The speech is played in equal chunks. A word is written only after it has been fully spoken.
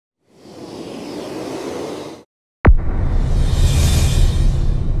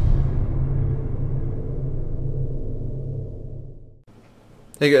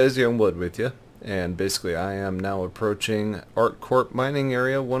Hey guys, Youngblood with you, and basically I am now approaching ArcCorp mining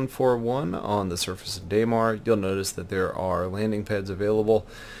area 141 on the surface of Daymar. You'll notice that there are landing pads available.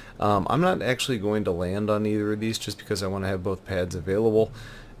 I'm not actually going to land on either of these just because I want to have both pads available.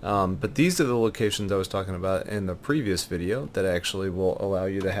 But these are the locations I was talking about in the previous video that actually will allow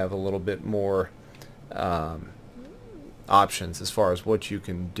you to have a little bit more options as far as what you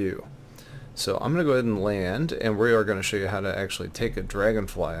can do. So I'm going to go ahead and land, and we are going to show you how to actually take a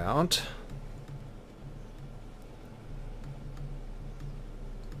Dragonfly out.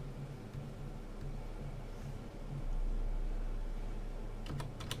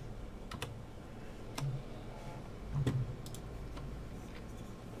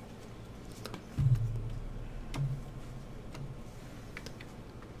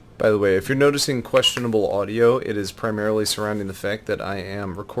 By the way, if you're noticing questionable audio, it is primarily surrounding the fact that I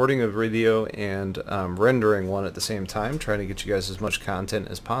am recording a video and rendering one at the same time, trying to get you guys as much content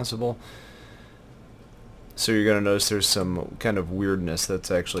as possible. So you're going to notice there's some kind of weirdness that's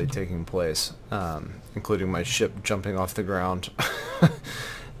actually taking place, including my ship jumping off the ground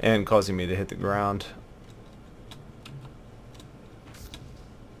and causing me to hit the ground.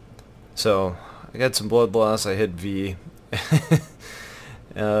 So I got some blood loss, I hit V.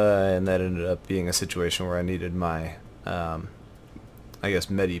 And that ended up being a situation where I needed my, I guess,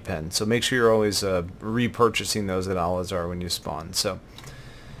 Medi-Pen. So make sure you're always repurchasing those at Al-Azhar when you spawn. So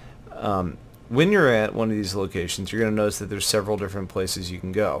when you're at one of these locations, you're going to notice that there's several different places you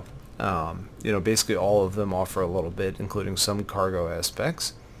can go. You know, basically all of them offer a little bit, including some cargo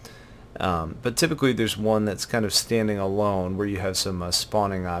aspects. But typically there's one that's kind of standing alone where you have some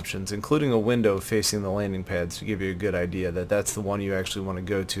spawning options, including a window facing the landing pads to give you a good idea that that's the one you actually want to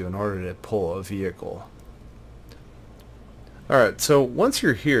go to in order to pull a vehicle. Alright, so once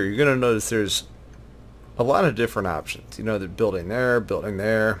you're here, you're going to notice there's a lot of different options. You know, the building there, building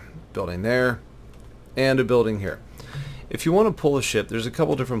there, building there, and a building here. If you want to pull a ship, there's a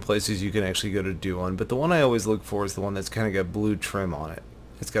couple different places you can actually go to do one, but the one I always look for is the one that's kind of got blue trim on it.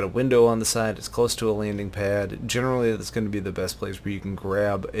 It's got a window on the side, it's close to a landing pad. Generally that's going to be the best place where you can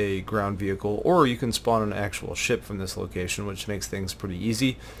grab a ground vehicle, or you can spawn an actual ship from this location, which makes things pretty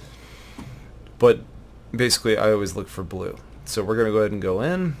easy. But basically I always look for blue. So we're going to go ahead and go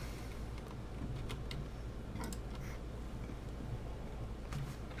in.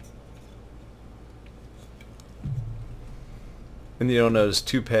 And you'll notice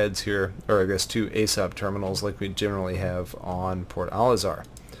two pads here, or I guess two ASOP terminals like we generally have on Port Al-Azhar.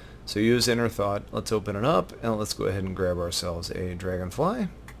 So use inner thought. Let's open it up and let's go ahead and grab ourselves a Dragonfly.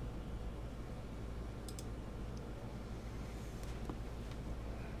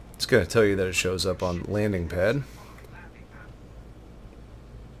 It's going to tell you that it shows up on landing pad.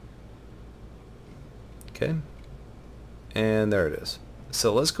 Okay. And there it is.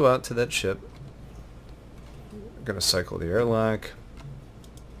 So let's go out to that ship. We're going to cycle the airlock.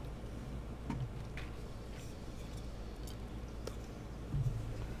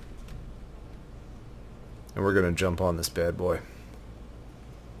 And we're going to jump on this bad boy.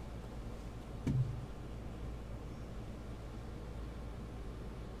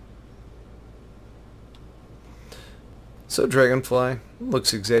 So Dragonfly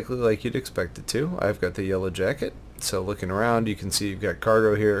looks exactly like you'd expect it to. I've got the yellow jacket. So looking around, you can see you've got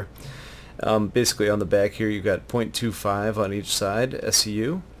cargo here. Basically on the back here you've got 0.25 on each side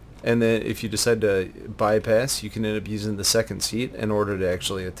SCU, and then if you decide to bypass, you can end up using the second seat in order to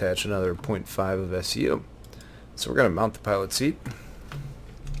actually attach another 0.5 of SCU. So we're going to mount the pilot seat,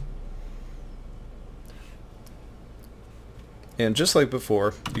 and just like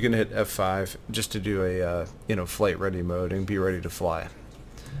before you're going to hit F5 just to do a flight ready mode and be ready to fly.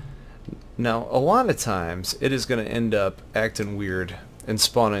 Now a lot of times it is going to end up acting weird and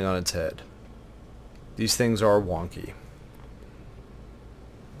spawning on its head. These things are wonky.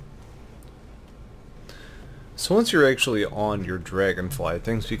 So once you're actually on your Dragonfly,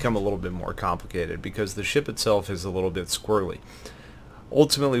 things become a little bit more complicated because the ship itself is a little bit squirrely.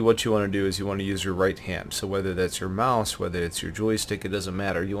 Ultimately what you want to do is you want to use your right hand. So whether that's your mouse, whether it's your joystick, it doesn't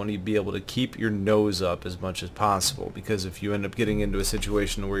matter. You want to be able to keep your nose up as much as possible, because if you end up getting into a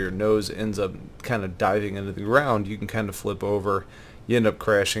situation where your nose ends up kind of diving into the ground, you can kind of flip over. You end up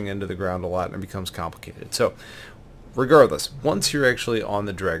crashing into the ground a lot and it becomes complicated. So regardless, once you're actually on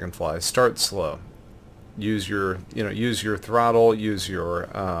the Dragonfly, start slow. Use your throttle, use your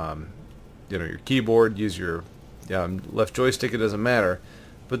your keyboard, use your left joystick, it doesn't matter,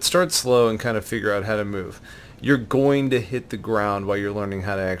 but start slow and kind of figure out how to move. You're going to hit the ground while you're learning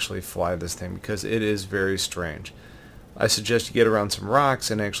how to actually fly this thing because it is very strange. I suggest you get around some rocks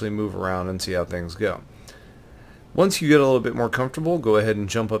and actually move around and see how things go. Once you get a little bit more comfortable, go ahead and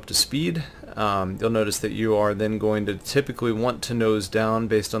jump up to speed. You'll notice that you are then going to typically want to nose down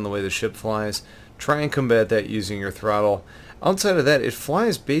based on the way the ship flies. Try and combat that using your throttle. Outside of that, it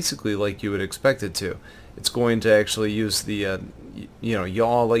flies basically like you would expect it to. It's going to actually use the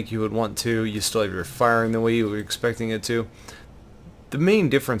yaw like you would want to. You still have your firing the way you were expecting it to. The main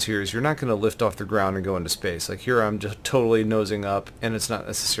difference here is you're not going to lift off the ground and go into space. Like here I'm just totally nosing up, and it's not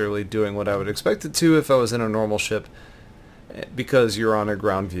necessarily doing what I would expect it to if I was in a normal ship, because you're on a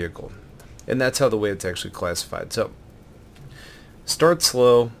ground vehicle. And that's how the way it's actually classified. So start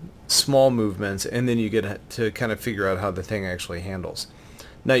slow, small movements, and then you get to kind of figure out how the thing actually handles.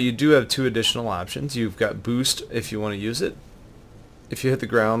 Now you do have two additional options. You've got boost if you want to use it. If you hit the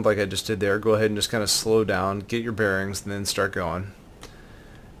ground like I just did there, go ahead and just kind of slow down, get your bearings, and then start going.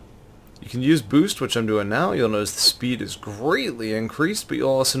 You can use boost, which I'm doing now. You'll notice the speed is greatly increased, but you'll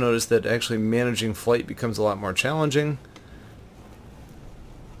also notice that actually managing flight becomes a lot more challenging.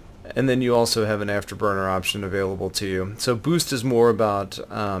 And then you also have an afterburner option available to you. So boost is more about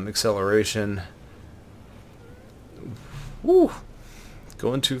acceleration. Woo!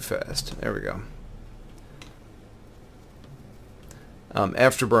 Going too fast. There we go.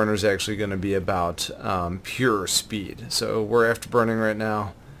 Afterburner is actually going to be about pure speed. So we're afterburning right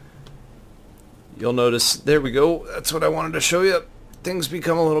now. You'll notice, there we go, that's what I wanted to show you. Things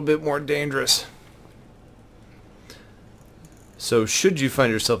become a little bit more dangerous. So should you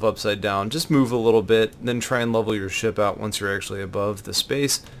find yourself upside down, just move a little bit, then try and level your ship out once you're actually above the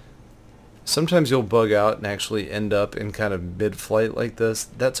space. Sometimes you'll bug out and actually end up in kind of mid-flight like this.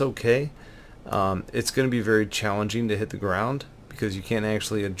 That's okay. It's going to be very challenging to hit the ground because you can't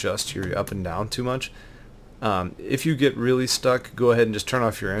actually adjust your up and down too much. If you get really stuck, go ahead and just turn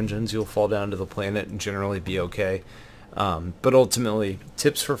off your engines. You'll fall down to the planet and generally be okay. But ultimately,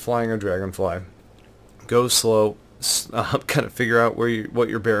 tips for flying a Dragonfly: go slow, kind of figure out what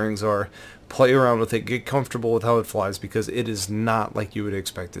your bearings are, play around with it, get comfortable with how it flies, because it is not like you would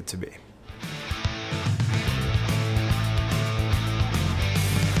expect it to be.